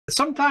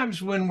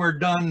Sometimes when we're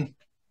done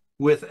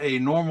with a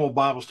normal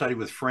Bible study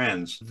with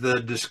friends, the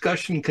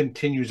discussion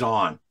continues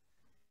on.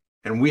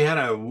 And we had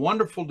a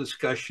wonderful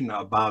discussion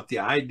about the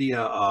idea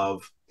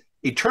of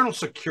eternal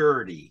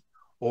security,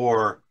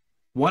 or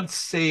once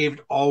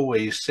saved,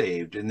 always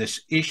saved, and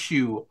this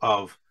issue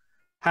of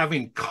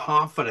having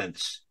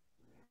confidence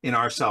in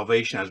our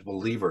salvation as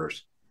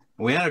believers.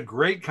 And we had a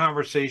great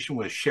conversation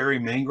with Sherry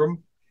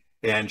Mangrum,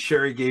 and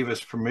Sherry gave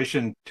us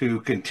permission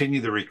to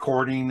continue the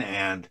recording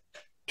and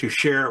to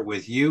share it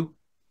with you.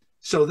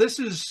 So this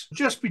is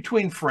just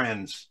between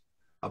friends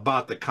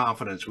about the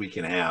confidence we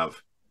can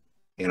have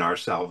in our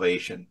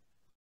salvation.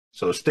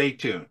 So stay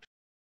tuned.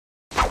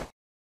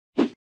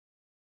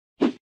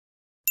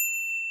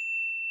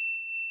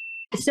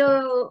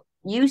 So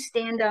you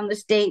stand on the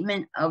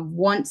statement of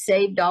once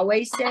saved,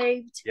 always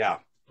saved? Yeah.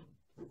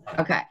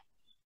 Okay.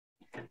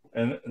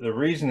 And the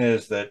reason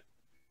is that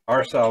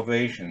our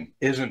salvation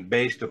isn't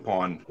based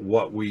upon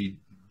what we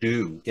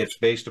do. It's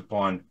based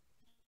upon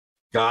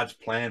God's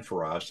plan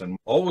for us. And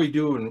all we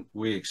do when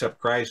we accept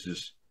Christ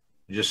is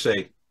just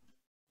say,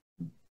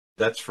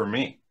 that's for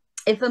me.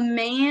 If a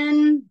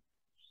man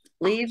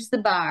leaves the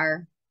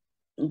bar,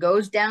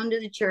 goes down to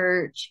the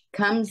church,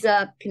 comes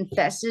up,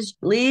 confesses,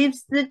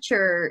 leaves the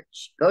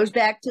church, goes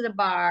back to the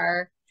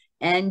bar,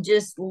 and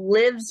just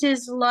lives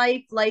his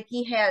life like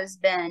he has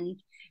been,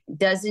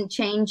 doesn't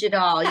change at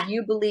all,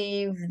 you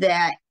believe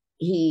that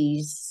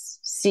he's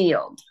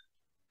sealed?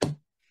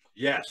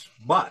 Yes,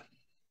 but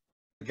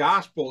the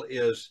gospel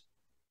is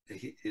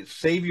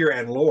Savior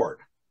and Lord.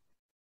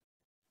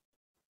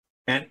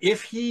 And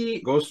if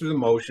he goes through the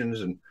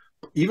motions and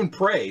even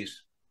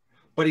prays,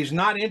 but he's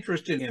not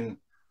interested in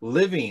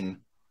living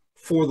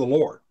for the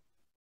Lord,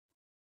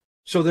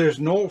 so there's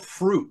no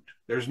fruit.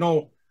 There's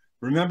no,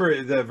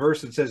 remember the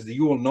verse that says that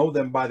you will know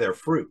them by their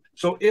fruit.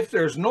 So if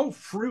there's no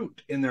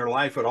fruit in their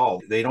life at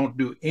all, they don't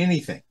do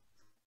anything.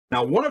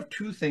 Now, one of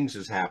two things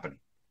is happening.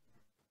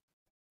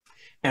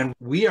 And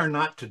we are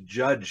not to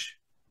judge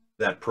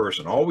that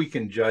person. All we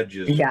can judge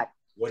is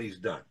what he's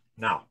done.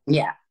 Now,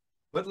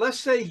 but let's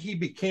say he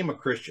became a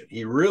Christian.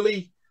 He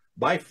really,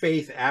 by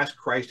faith, asked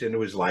Christ into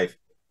his life.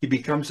 He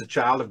becomes a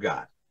child of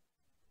God.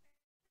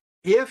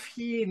 If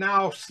he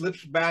now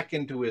slips back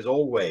into his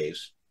old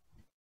ways,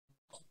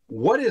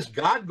 what is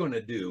God going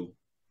to do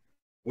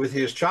with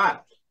his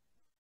child?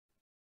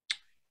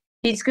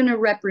 He's going to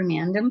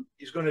reprimand him.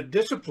 He's going to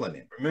discipline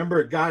him.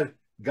 Remember,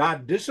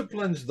 God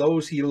disciplines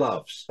those he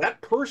loves.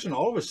 That person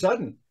all of a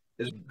sudden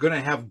is going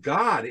to have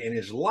God in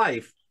his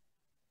life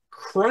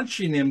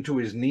crunching him to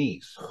his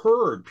knees.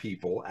 Heard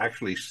people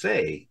actually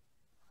say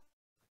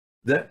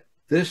that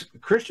this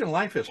Christian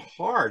life is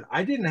hard.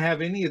 I didn't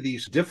have any of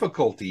these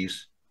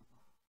difficulties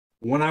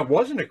when I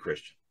wasn't a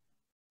Christian.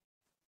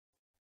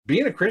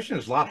 Being a Christian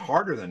is a lot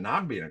harder than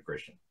not being a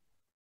Christian.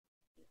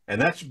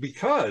 And that's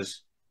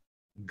because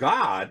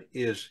God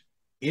is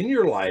in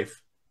your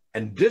life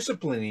and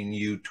disciplining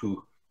you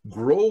to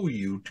grow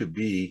you to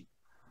be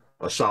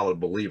a solid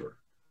believer.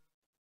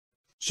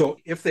 So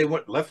if they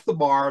left the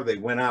bar, they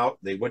went out,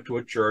 they went to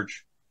a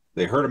church,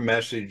 they heard a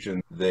message,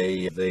 and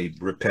they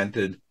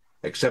repented,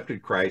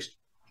 accepted Christ,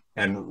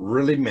 and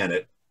really meant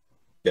it,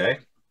 okay?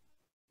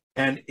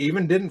 And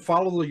even didn't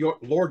follow the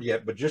Lord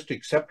yet, but just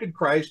accepted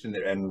Christ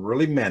and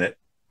really meant it,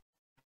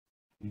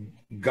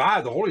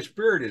 God, the Holy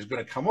Spirit, is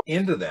going to come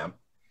into them,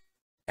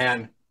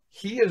 and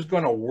he is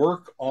going to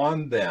work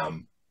on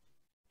them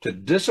to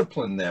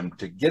discipline them,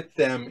 to get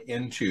them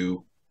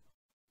into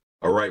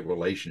a right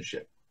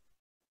relationship.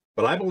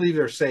 But I believe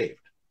they're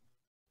saved.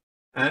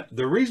 And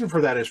the reason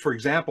for that is, for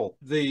example,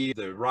 the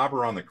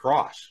robber on the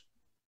cross.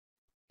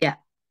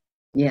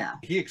 Yeah.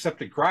 He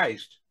accepted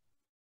Christ,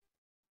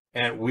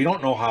 and we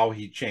don't know how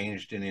he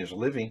changed in his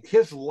living.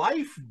 His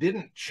life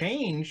didn't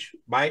change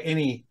by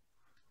any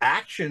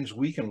actions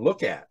we can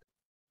look at.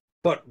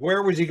 But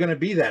where was he going to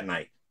be that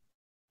night?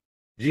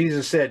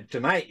 Jesus said,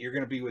 tonight you're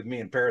going to be with me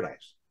in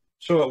paradise.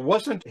 So it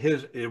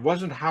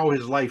wasn't how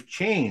his life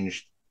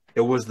changed,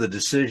 it was the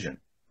decision.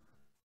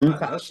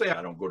 Okay. Let's say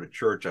I don't go to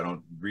church, I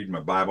don't read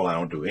my Bible, I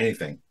don't do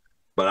anything,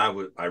 but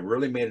I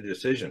really made a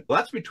decision. Well,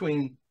 that's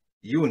between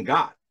you and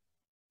God.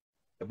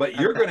 But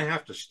you're going to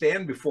have to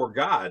stand before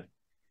God.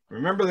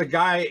 Remember the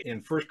guy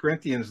in 1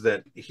 Corinthians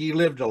that he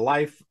lived a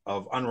life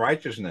of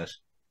unrighteousness,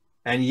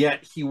 and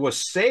yet he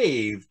was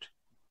saved,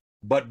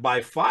 but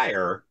by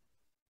fire,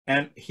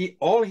 and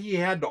all he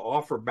had to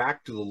offer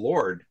back to the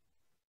Lord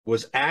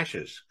was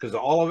ashes, because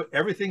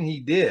everything he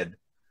did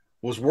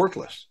was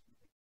worthless.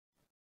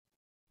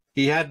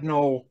 He had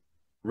no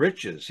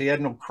riches, he had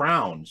no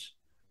crowns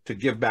to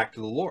give back to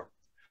the Lord.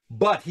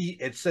 But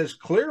it says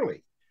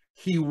clearly,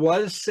 he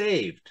was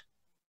saved,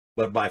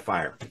 but by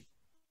fire.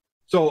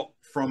 So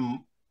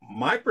from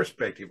my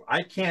perspective,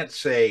 I can't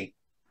say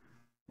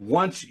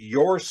once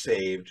you're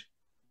saved,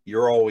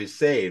 you're always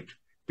saved,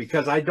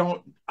 because I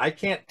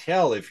can't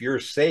tell if you're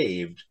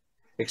saved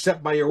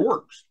except by your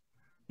works.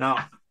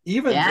 Now,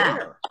 even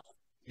there,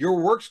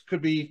 your works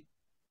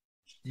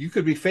you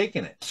could be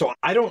faking it. So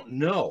I don't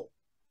know.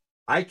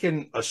 I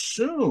can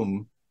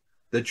assume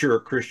that you're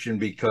a Christian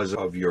because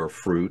of your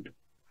fruit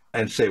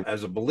and say,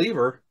 as a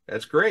believer,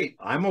 that's great.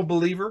 I'm a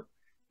believer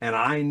and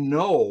I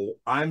know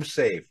I'm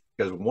saved,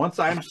 because once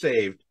I'm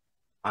saved,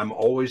 I'm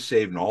always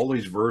saved. And all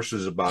these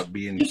verses about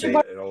being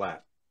saved and all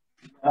that.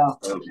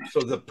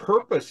 So the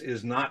purpose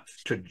is not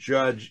to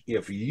judge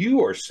if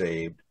you are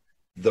saved.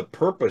 The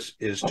purpose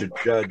is to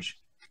judge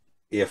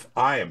if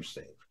I am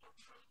saved.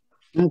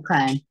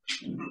 Okay.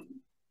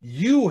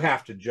 You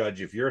have to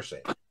judge if you're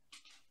saved.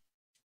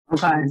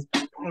 Okay.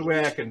 The only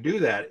way I can do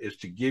that is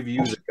to give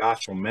you the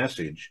gospel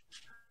message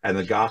and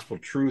the gospel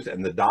truth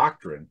and the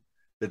doctrine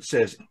that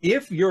says,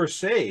 if you're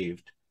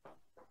saved,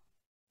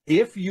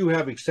 if you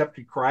have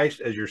accepted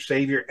Christ as your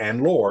Savior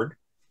and Lord,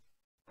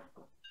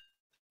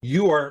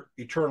 you are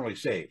eternally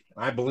saved.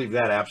 I believe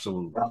that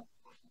absolutely.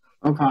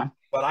 Okay.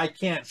 But I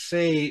can't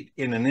say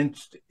in an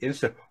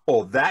instant,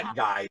 oh, that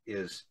guy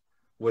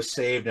was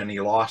saved and he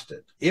lost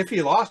it. If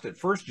he lost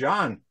it, 1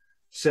 John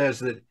says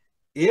that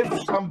if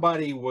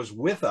somebody was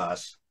with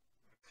us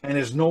and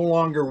is no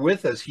longer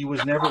with us, he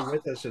was never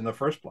with us in the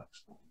first place.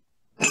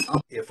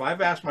 If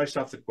I've asked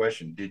myself the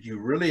question, did you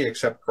really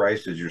accept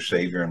Christ as your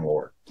Savior and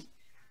Lord?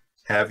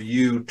 Have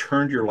you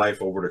turned your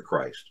life over to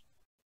Christ?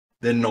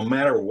 Then no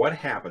matter what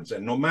happens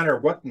and no matter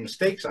what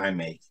mistakes I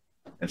make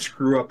and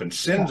screw up and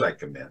sins I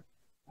commit,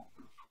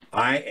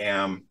 I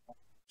am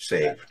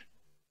saved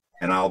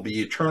and I'll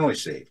be eternally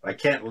saved. I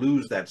can't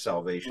lose that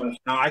salvation.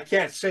 Now, I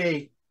can't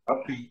say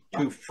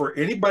for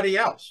anybody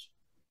else,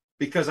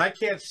 because I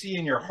can't see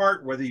in your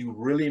heart whether you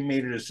really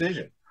made a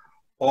decision.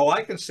 All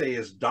I can say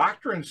is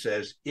doctrine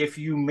says if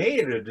you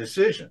made a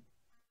decision,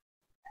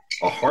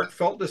 a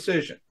heartfelt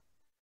decision,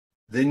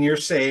 then you're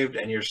saved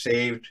and you're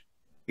saved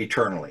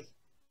eternally.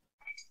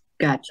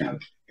 Gotcha.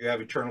 You have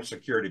eternal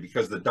security,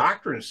 because the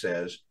doctrine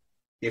says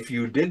if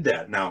you did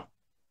that. Now,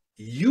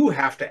 you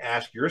have to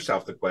ask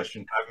yourself the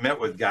question. I've met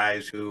with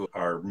guys who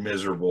are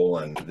miserable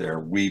and they're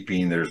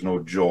weeping. There's no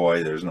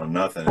joy. There's no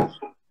nothing.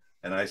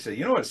 And I say,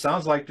 you know what it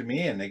sounds like to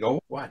me? And they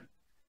go, what?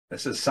 I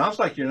said, sounds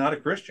like you're not a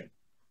Christian.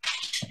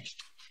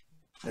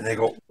 And they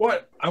go,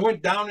 what? I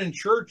went down in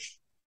church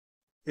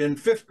in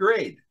 5th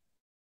grade.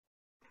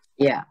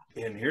 Yeah.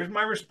 And here's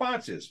my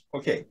response is,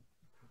 okay,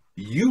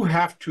 you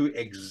have to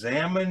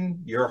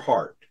examine your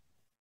heart.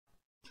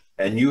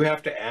 And you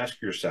have to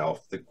ask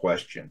yourself the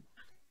question,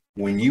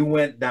 when you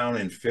went down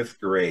in 5th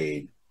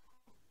grade,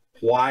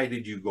 why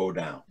did you go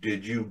down?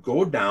 Did you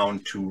go down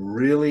to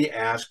really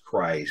ask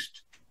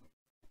Christ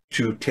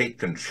to take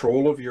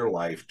control of your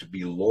life, to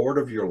be Lord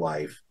of your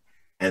life,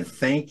 and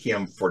thank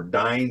him for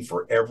dying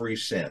for every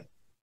sin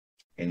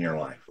in your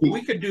life?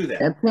 We could do that.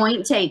 The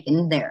point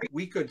taken there.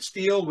 We could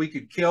steal, we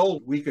could kill,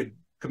 we could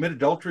commit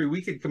adultery,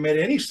 we could commit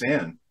any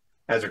sin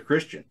as a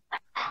Christian.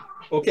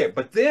 Okay,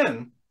 but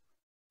then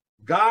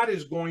God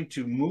is going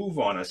to move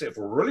on us. If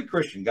we're really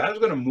Christian, God is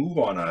going to move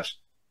on us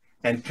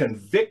and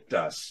convict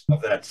us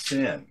of that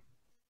sin.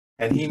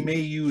 And he may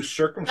use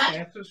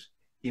circumstances.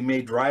 He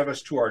may drive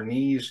us to our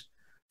knees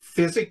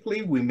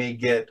physically. We may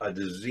get a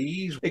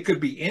disease. It could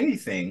be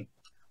anything,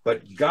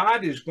 but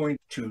God is going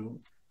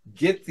to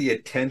get the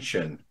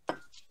attention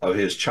of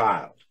his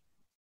child.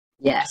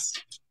 Yes.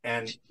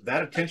 And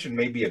that attention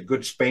may be a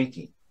good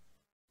spanking.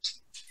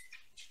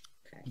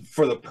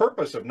 For the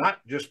purpose of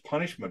not just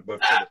punishment,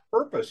 but for the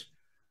purpose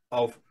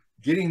of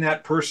getting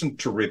that person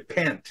to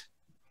repent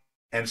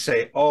and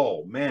say,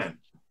 oh man,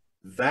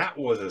 that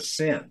was a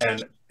sin.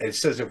 And it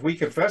says, if we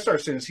confess our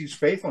sins, he's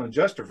faithful and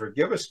just to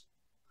forgive us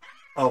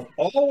of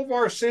all of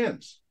our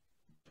sins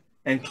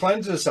and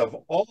cleanse us of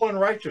all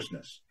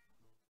unrighteousness.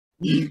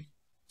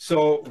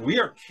 So we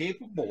are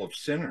capable of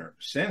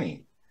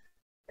sinning.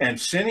 And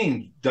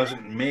sinning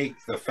doesn't make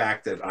the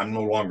fact that I'm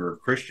no longer a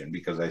Christian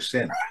because I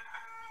sin.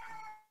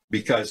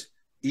 Because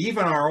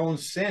even our own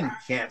sin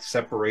can't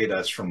separate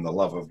us from the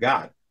love of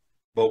God.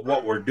 But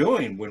what we're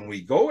doing when we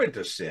go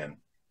into sin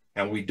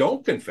and we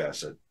don't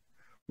confess it,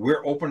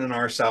 we're opening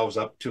ourselves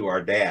up to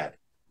our dad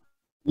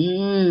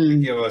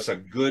to give us a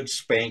good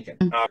spanking.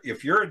 Now,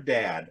 if you're a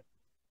dad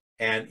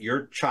and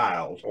your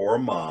child, or a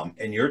mom,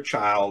 and your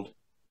child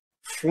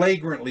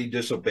flagrantly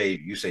disobeys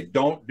you, say,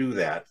 don't do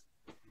that,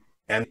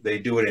 and they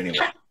do it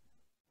anyway.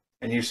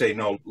 And you say,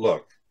 no,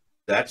 look,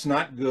 that's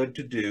not good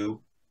to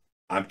do.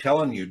 I'm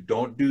telling you,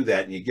 don't do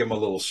that. And you give them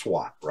a little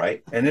swat,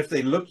 right? And if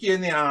they look you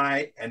in the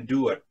eye and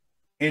do it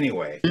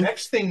anyway,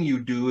 next thing you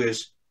do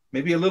is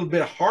maybe a little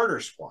bit harder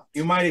swat.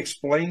 You might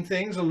explain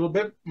things a little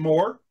bit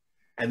more,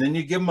 and then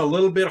you give them a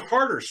little bit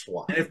harder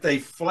swat. And if they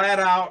flat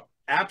out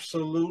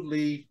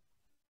absolutely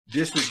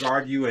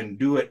disregard you and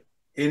do it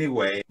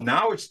anyway,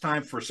 now it's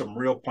time for some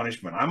real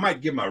punishment. I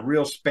might give them a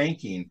real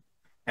spanking,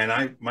 and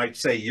I might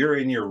say, you're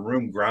in your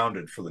room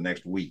grounded for the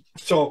next week.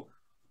 So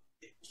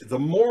the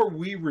more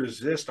we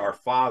resist our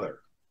Father,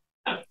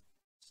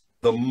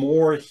 the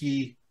more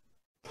he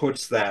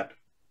puts that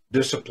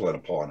discipline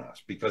upon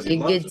us, because he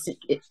loves us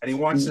and he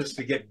wants us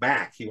to get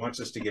back. He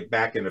wants us to get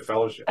back into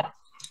fellowship.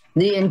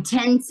 The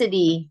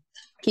intensity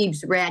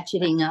keeps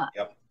ratcheting up.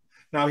 Yep.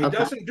 Now, he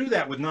doesn't do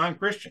that with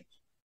non-Christians,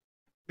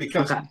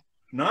 because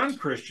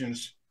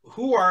non-Christians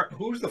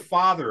who's the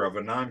father of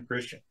a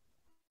non-Christian?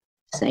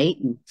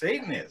 Satan.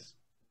 Satan is.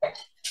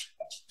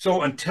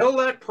 So until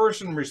that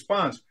person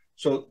responds,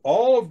 so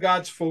all of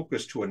God's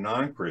focus to a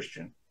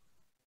non-Christian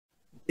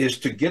is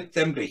to get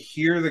them to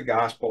hear the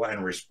gospel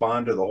and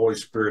respond to the Holy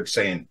Spirit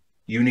saying,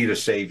 you need a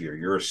savior.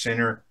 You're a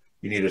sinner.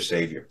 You need a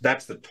savior.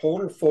 That's the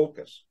total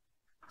focus.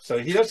 So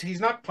he's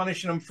not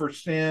punishing them for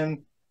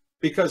sin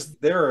because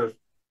they're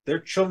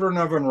children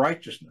of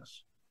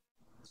unrighteousness.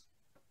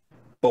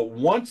 But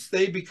once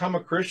they become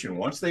a Christian,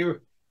 once they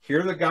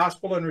hear the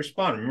gospel and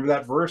respond, remember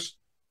that verse?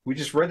 We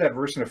just read that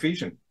verse in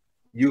Ephesians.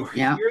 You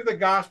hear the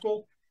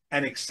gospel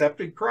and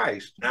accepted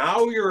Christ.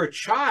 Now you're a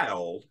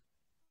child.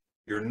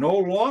 You're no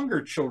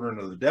longer children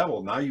of the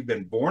devil. Now you've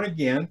been born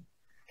again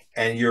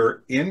and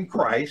you're in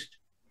Christ.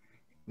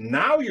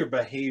 Now your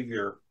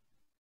behavior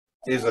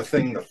is a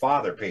thing the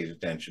Father pays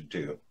attention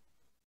to.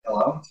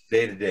 Hello?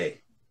 Day to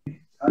day.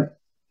 Hi.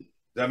 Does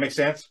that make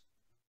sense?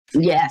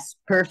 Yes,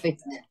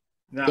 perfect.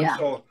 Now,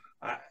 so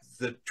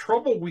the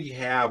trouble we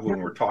have when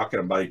we're talking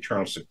about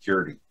eternal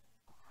security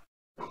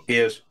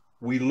is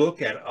we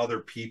look at other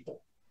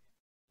people.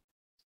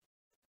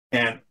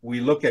 And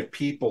we look at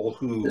people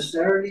who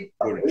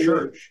go to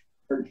church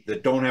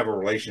that don't have a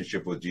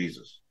relationship with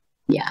Jesus.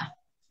 Yeah.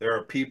 There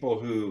are people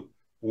who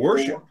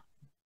worship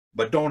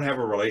but don't have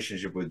a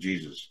relationship with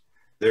Jesus.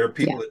 There are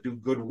people that do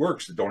good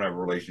works that don't have a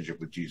relationship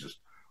with Jesus.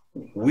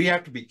 We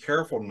have to be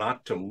careful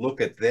not to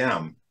look at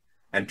them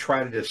and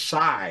try to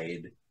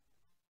decide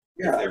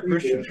if they're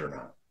Christians or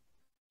not.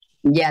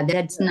 Yeah,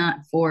 that's not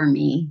for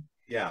me.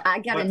 Yeah. I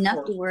got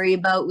enough to worry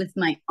about with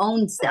my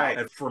own self. Right.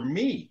 And for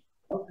me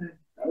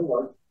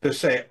to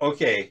say,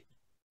 okay,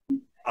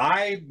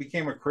 I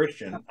became a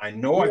Christian. I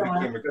know I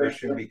became a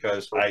Christian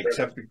because I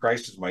accepted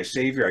Christ as my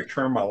Savior. I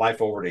turned my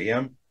life over to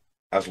Him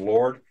as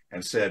Lord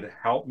and said,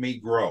 help me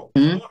grow.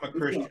 I'm a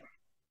Christian.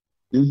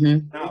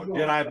 Now,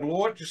 did I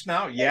blow it just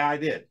now? Yeah, I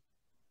did.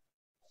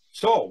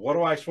 So what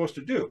am I supposed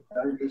to do?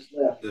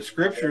 The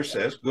scripture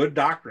says, good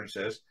doctrine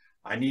says,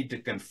 I need to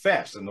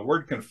confess. And the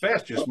word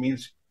confess just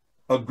means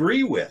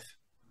agree with.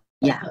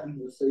 Yeah.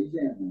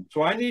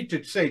 So I need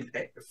to say,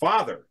 hey,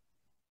 Father,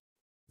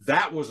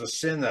 that was a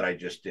sin that I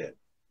just did.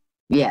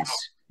 Yes.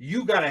 Now,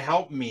 you got to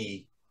help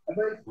me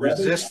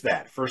resist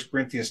that. 1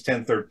 Corinthians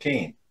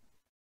 10:13.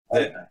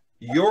 That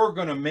you're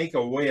going to make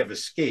a way of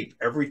escape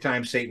every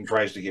time Satan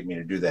tries to get me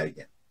to do that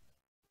again.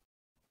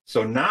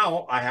 So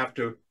now I have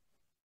to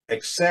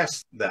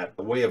access that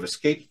way of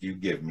escape you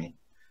give me.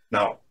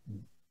 Now,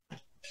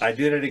 I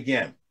did it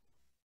again.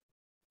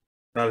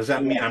 Now, does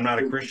that mean I'm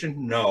not a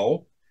Christian?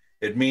 No.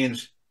 It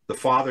means the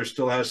Father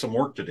still has some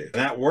work to do. And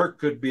that work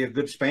could be a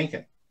good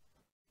spanking.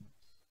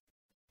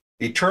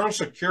 Eternal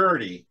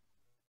security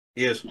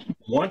is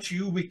once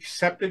you've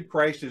accepted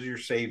Christ as your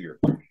Savior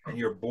and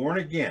you're born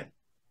again,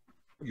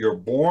 you're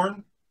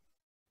born,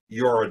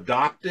 you're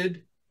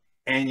adopted,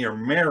 and you're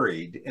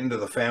married into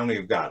the family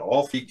of God.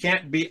 You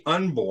can't be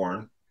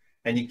unborn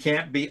and you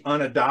can't be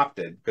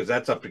unadopted because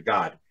that's up to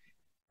God.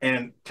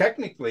 And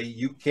technically,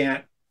 you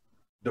can't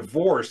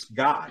divorce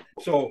God.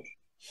 So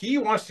He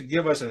wants to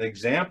give us an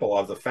example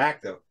of the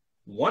fact that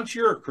once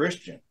you're a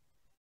Christian,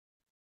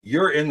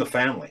 you're in the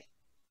family.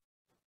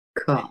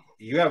 Cool.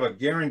 You have a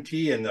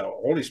guarantee and the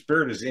Holy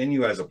Spirit is in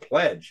you as a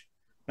pledge.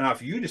 Now,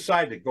 if you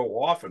decide to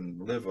go off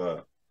and live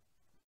a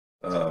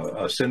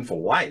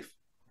sinful life,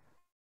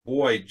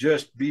 boy,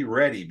 just be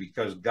ready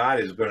because God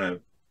is going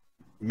to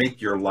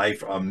make your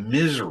life a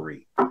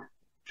misery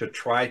to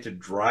try to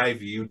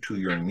drive you to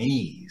your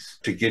knees,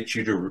 to get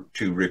you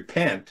to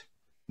repent,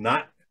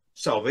 not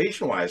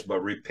salvation-wise,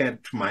 but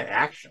repent to my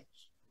actions.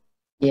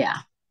 Yeah.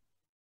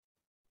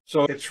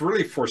 So it's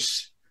really for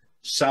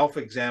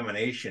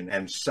self-examination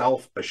and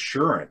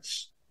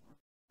self-assurance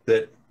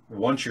that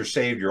once you're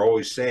saved, you're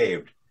always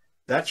saved.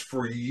 That's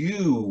for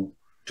you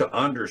to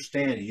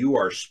understand you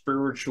are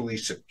spiritually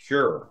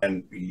secure.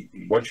 And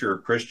once you're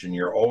a Christian,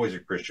 you're always a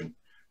Christian,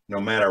 no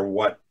matter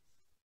what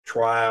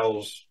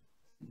trials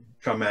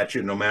come at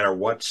you, no matter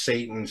what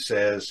Satan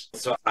says.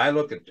 So I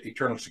look at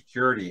eternal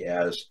security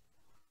as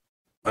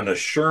an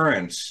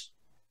assurance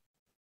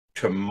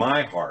to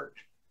my heart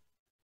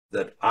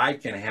that I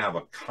can have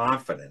a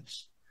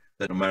confidence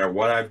that no matter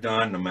what I've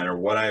done, no matter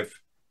what I've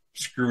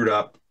screwed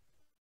up,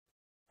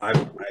 I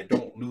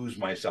don't lose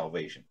my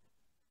salvation.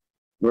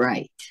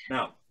 Right.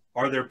 Now,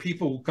 are there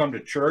people who come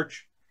to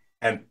church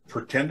and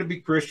pretend to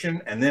be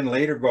Christian and then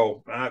later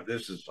go,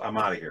 I'm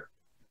out of here?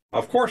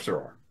 Of course there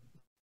are.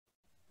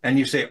 And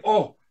you say,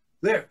 oh,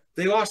 they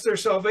lost their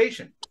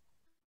salvation.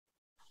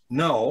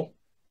 No,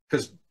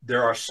 because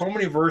there are so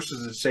many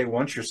verses that say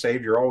once you're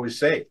saved, you're always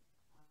saved.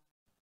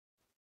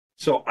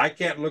 So I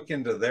can't look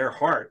into their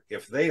heart.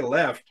 If they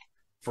left,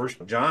 1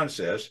 John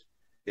says,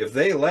 if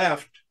they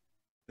left,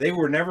 they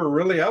were never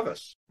really of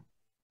us.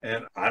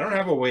 And I don't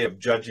have a way of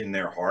judging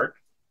their heart,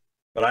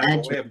 but I have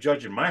a way of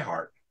judging my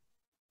heart.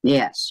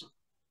 Yes.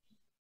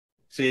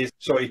 See,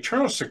 so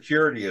eternal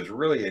security is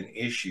really an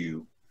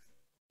issue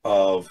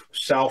of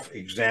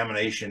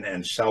self-examination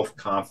and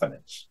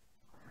self-confidence.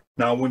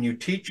 Now, when you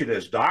teach it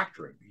as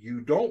doctrine,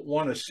 you don't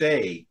want to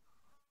say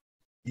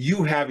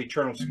you have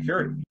eternal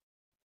security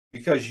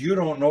because you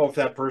don't know if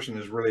that person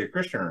is really a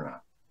Christian or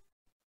not.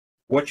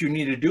 What you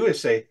need to do is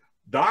say,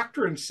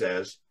 doctrine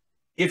says,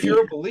 if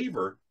you're a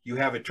believer, you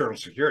have eternal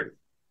security.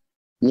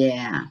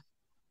 Yeah.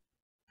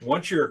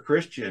 Once you're a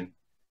Christian,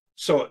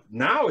 so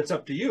now it's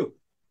up to you.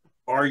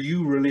 Are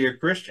you really a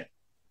Christian?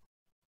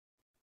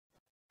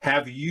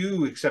 Have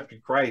you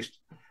accepted Christ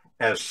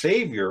as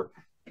Savior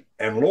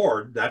and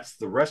Lord? That's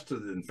the rest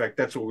of it. In fact,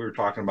 that's what we were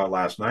talking about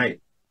last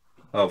night,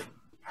 of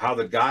how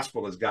the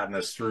gospel has gotten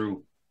us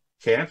through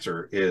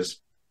cancer is,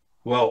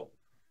 well,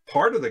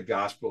 part of the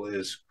gospel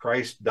is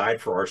Christ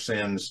died for our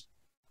sins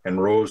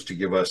and rose to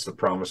give us the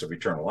promise of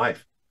eternal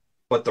life.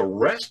 But the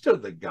rest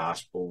of the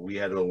gospel, we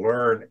had to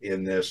learn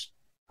in this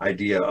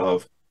idea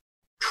of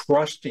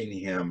trusting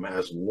him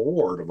as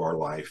Lord of our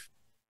life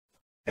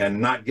and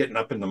not getting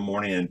up in the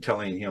morning and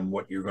telling him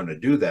what you're going to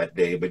do that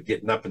day, but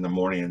getting up in the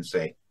morning and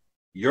say,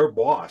 your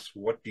boss,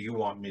 what do you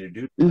want me to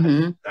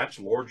do? That's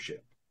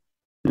lordship.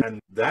 And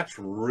that's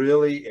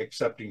really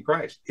accepting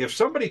Christ. If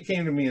somebody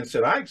came to me and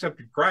said, I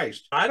accepted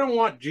Christ, I don't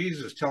want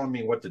Jesus telling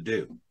me what to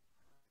do.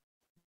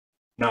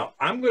 Now,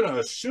 I'm going to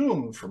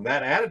assume from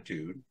that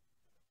attitude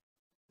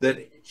that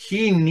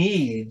he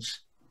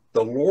needs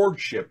the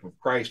lordship of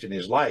Christ in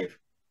his life,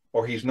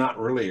 or he's not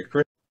really a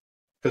Christian.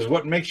 Because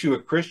what makes you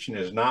a Christian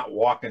is not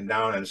walking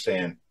down and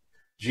saying,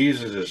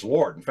 Jesus is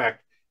Lord. In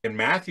fact, in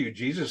Matthew,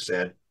 Jesus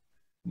said,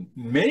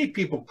 many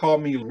people call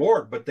me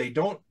Lord, but they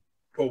don't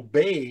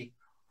obey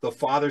the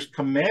Father's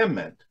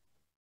commandment.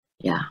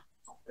 Yeah.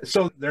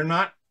 So they're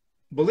not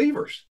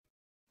believers.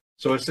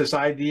 So it's this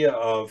idea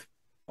of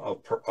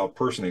a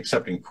person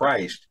accepting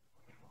Christ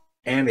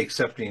and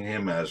accepting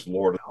him as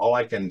Lord. All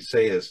I can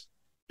say is,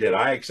 did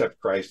I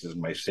accept Christ as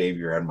my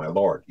Savior and my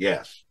Lord?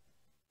 Yes.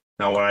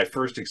 Now, when I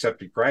first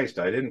accepted Christ,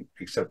 I didn't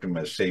accept him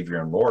as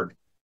Savior and Lord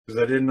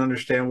because I didn't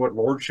understand what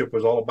lordship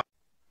was all about.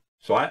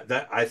 So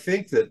I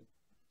think that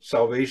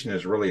salvation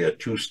is really a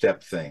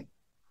two-step thing.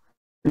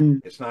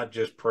 It's not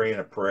just praying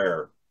a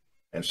prayer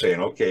and saying,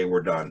 okay, we're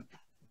done.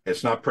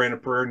 It's not praying a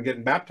prayer and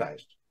getting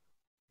baptized.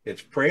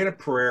 It's praying a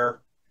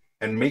prayer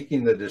and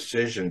making the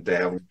decision to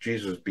have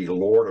Jesus be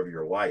Lord of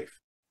your life.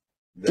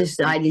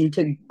 Deciding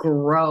to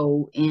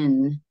grow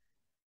in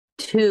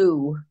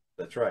to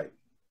That's right.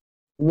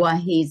 what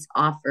he's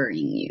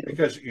offering you.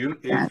 Because if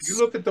you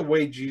look at the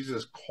way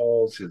Jesus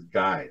calls his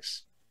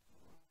guys,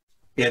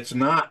 it's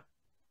not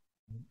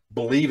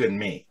believe in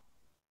me.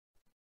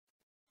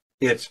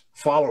 It's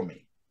follow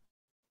me.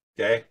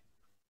 Okay?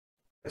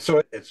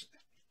 So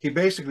he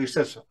basically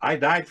says, I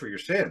died for your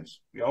sins.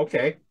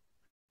 Okay.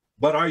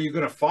 But are you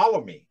going to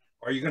follow me?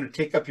 Are you going to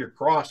take up your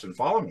cross and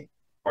follow me?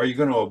 Are you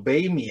going to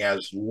obey me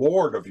as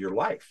Lord of your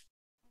life?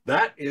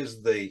 That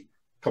is the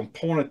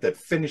component that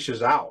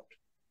finishes out.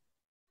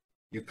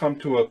 You come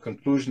to a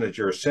conclusion that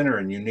you're a sinner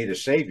and you need a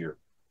Savior.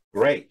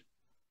 Great.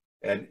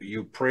 And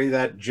you pray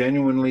that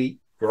genuinely.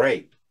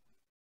 Great.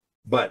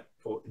 But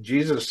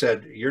Jesus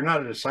said, you're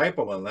not a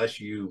disciple unless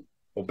you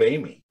obey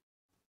me.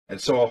 And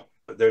so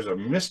there's a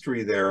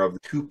mystery there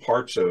of two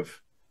parts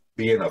of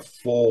being a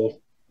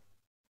full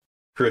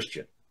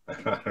Christian.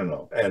 I don't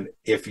know. And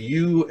if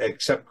you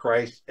accept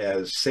Christ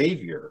as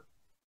Savior,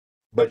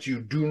 but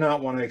you do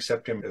not want to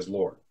accept him as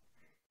Lord.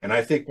 And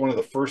I think one of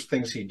the first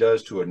things he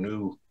does to a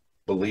new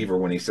believer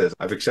when he says,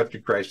 I've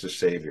accepted Christ as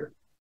Savior,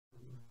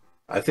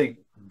 I think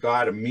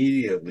God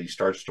immediately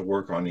starts to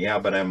work on, yeah,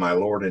 but am I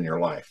Lord in your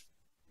life?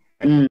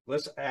 And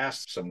let's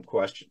ask some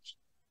questions.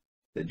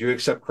 Did you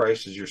accept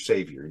Christ as your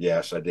Savior?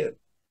 Yes, I did.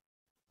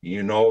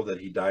 You know that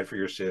he died for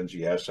your sins?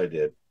 Yes, I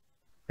did.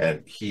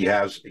 And he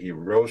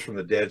rose from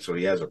the dead, so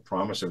he has a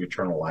promise of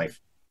eternal life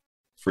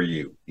for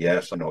you.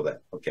 Yes, I know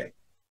that. Okay.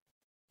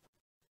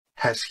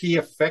 Has he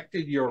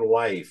affected your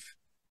life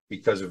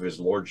because of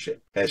his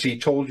lordship? Has he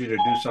told you to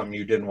do something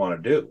you didn't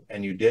want to do,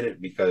 and you did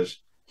it because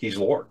he's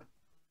Lord?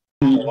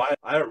 Well,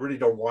 I really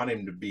don't want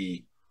him to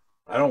be,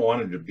 I don't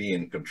want him to be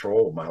in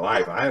control of my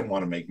life. I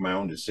want to make my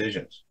own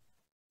decisions.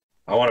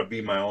 I want to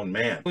be my own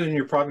man. And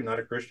you're probably not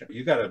a Christian.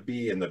 You got to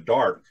be in the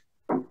dark.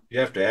 You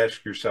have to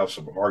ask yourself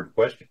some hard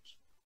questions.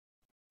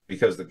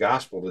 Because the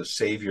gospel is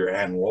Savior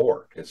and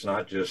Lord. It's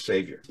not just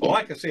Savior. All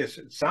I can say is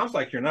it sounds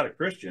like you're not a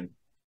Christian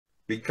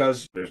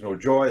because there's no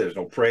joy, there's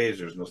no praise,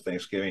 there's no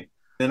thanksgiving.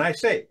 Then I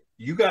say,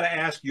 you got to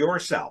ask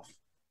yourself.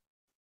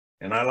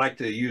 And I like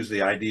to use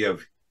the idea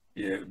of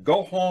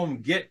go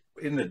home, get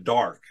in the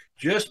dark,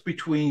 just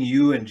between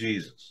you and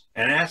Jesus,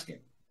 and ask him,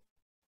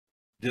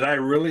 did I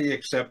really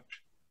accept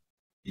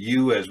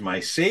you as my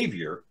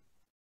Savior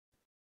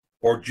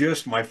or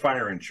just my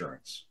fire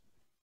insurance?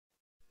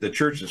 The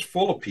church is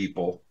full of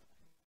people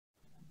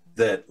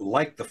that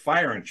like the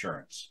fire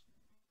insurance,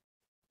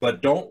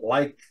 but don't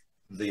like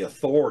the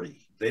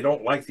authority. They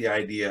don't like the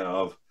idea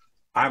of,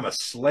 I'm a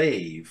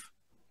slave,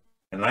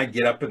 and I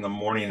get up in the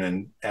morning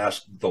and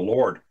ask the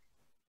Lord,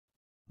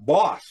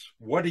 boss,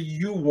 what do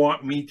you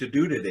want me to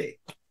do today?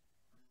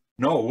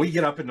 No, we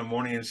get up in the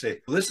morning and say,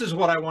 this is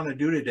what I want to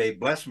do today.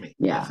 Bless me.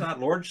 Yeah. That's not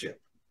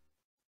lordship.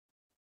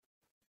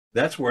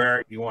 That's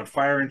where you want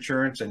fire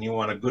insurance and you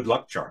want a good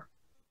luck charm.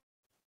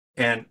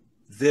 And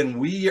then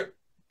we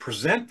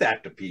present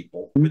that to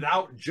people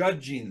without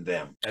judging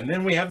them. And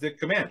then we have the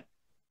command.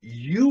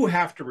 You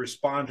have to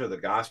respond to the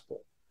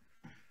gospel.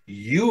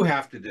 You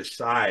have to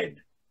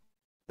decide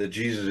that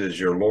Jesus is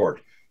your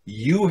Lord.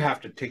 You have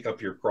to take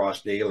up your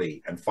cross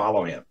daily and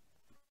follow him.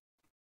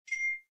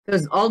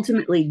 Because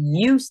ultimately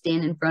you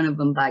stand in front of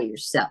him by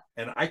yourself.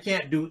 And I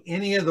can't do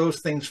any of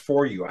those things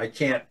for you. I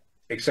can't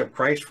accept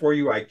Christ for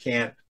you. I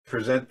can't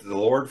present the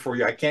Lord for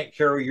you. I can't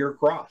carry your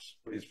cross.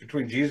 It's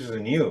between Jesus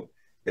and you.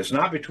 It's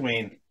not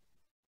between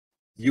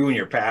you and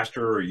your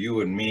pastor or you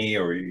and me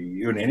or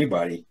you and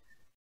anybody.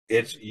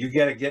 It's you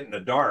got to get in the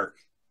dark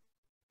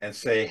and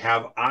say,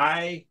 have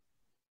I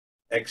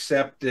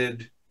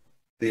accepted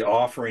the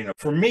offering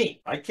for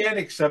me? I can't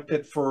accept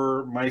it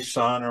for my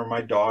son or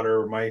my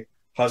daughter or my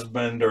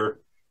husband or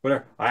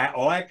whatever.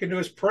 All I can do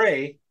is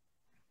pray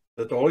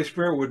that the Holy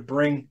Spirit would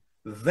bring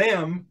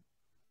them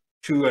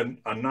to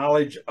a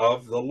knowledge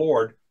of the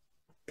Lord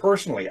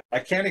personally. I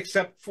can't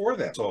accept for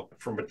them. So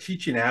from a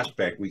teaching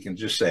aspect, we can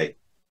just say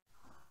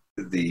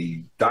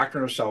the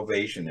doctrine of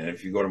salvation, and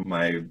if you go to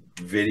my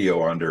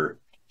video under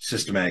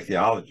systematic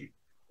theology,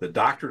 the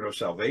doctrine of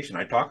salvation,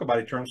 I talk about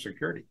eternal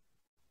security.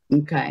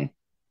 Okay.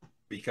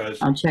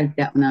 Because I'll check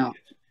that one out.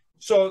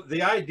 So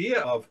the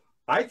idea of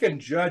I can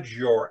judge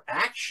your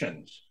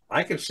actions.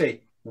 I can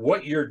say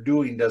what you're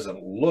doing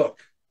doesn't look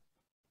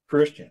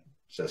Christian,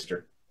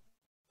 sister.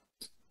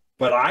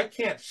 But I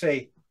can't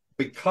say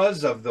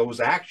because of those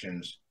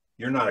actions,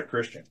 you're not a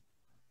Christian.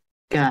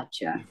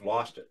 Gotcha. You've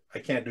lost it. I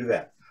can't do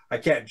that. I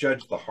can't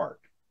judge the heart.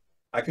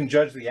 I can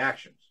judge the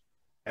actions.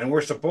 And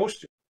we're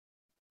supposed to.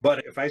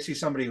 But if I see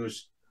somebody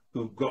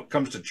who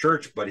comes to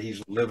church, but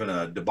he's living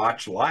a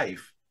debauched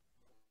life,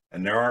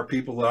 and there are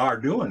people that are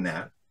doing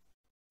that,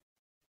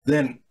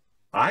 then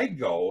I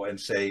go and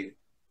say,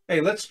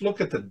 hey, let's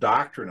look at the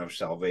doctrine of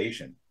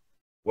salvation.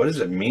 What does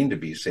it mean to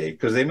be saved?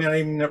 Because they may not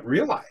even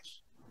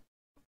realize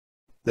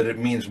that it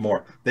means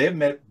more. They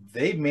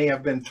may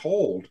have been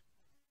told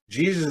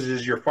Jesus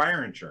is your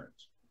fire insurance.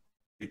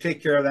 You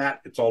take care of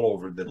that, it's all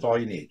over. That's all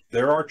you need.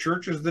 There are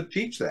churches that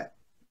teach that.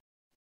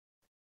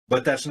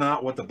 But that's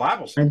not what the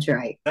Bible says. That's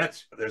right.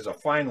 There's a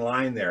fine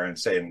line there and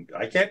saying,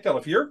 I can't tell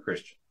if you're a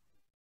Christian.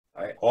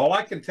 All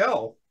I can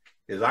tell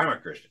is I'm a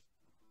Christian.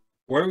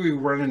 Where we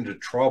run into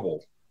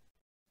trouble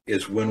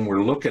is when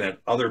we're looking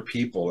at other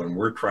people and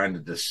we're trying to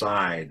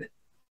decide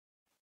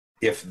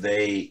if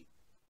they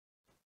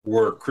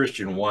were a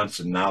Christian once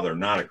and now they're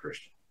not a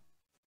Christian.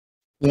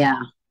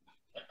 Yeah.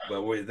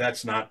 But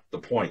that's not the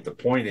point. The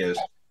point is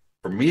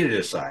for me to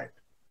decide,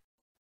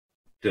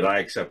 did I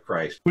accept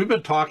Christ? We've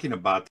been talking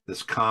about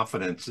this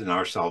confidence in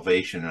our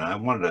salvation, and I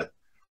wanted to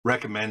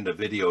recommend a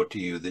video to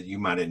you that you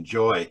might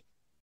enjoy.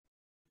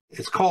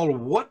 It's called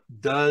What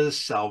Does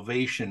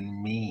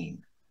Salvation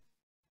Mean?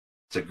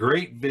 It's a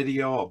great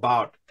video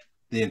about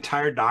the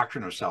entire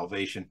doctrine of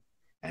salvation,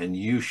 and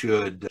you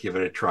should give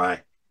it a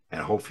try,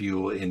 and hope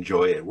you'll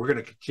enjoy it. We're going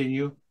to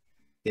continue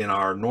in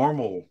our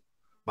normal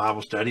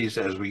Bible studies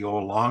as we go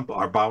along.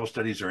 Our Bible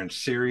studies are in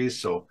series,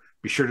 so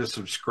be sure to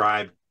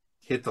subscribe,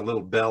 hit the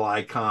little bell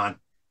icon,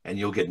 and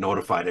you'll get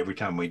notified every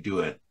time we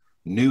do a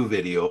new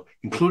video,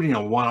 including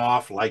a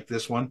one-off like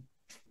this one,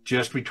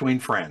 just between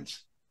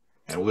friends.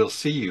 And we'll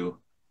see you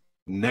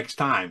next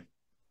time.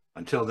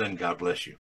 Until then, God bless you.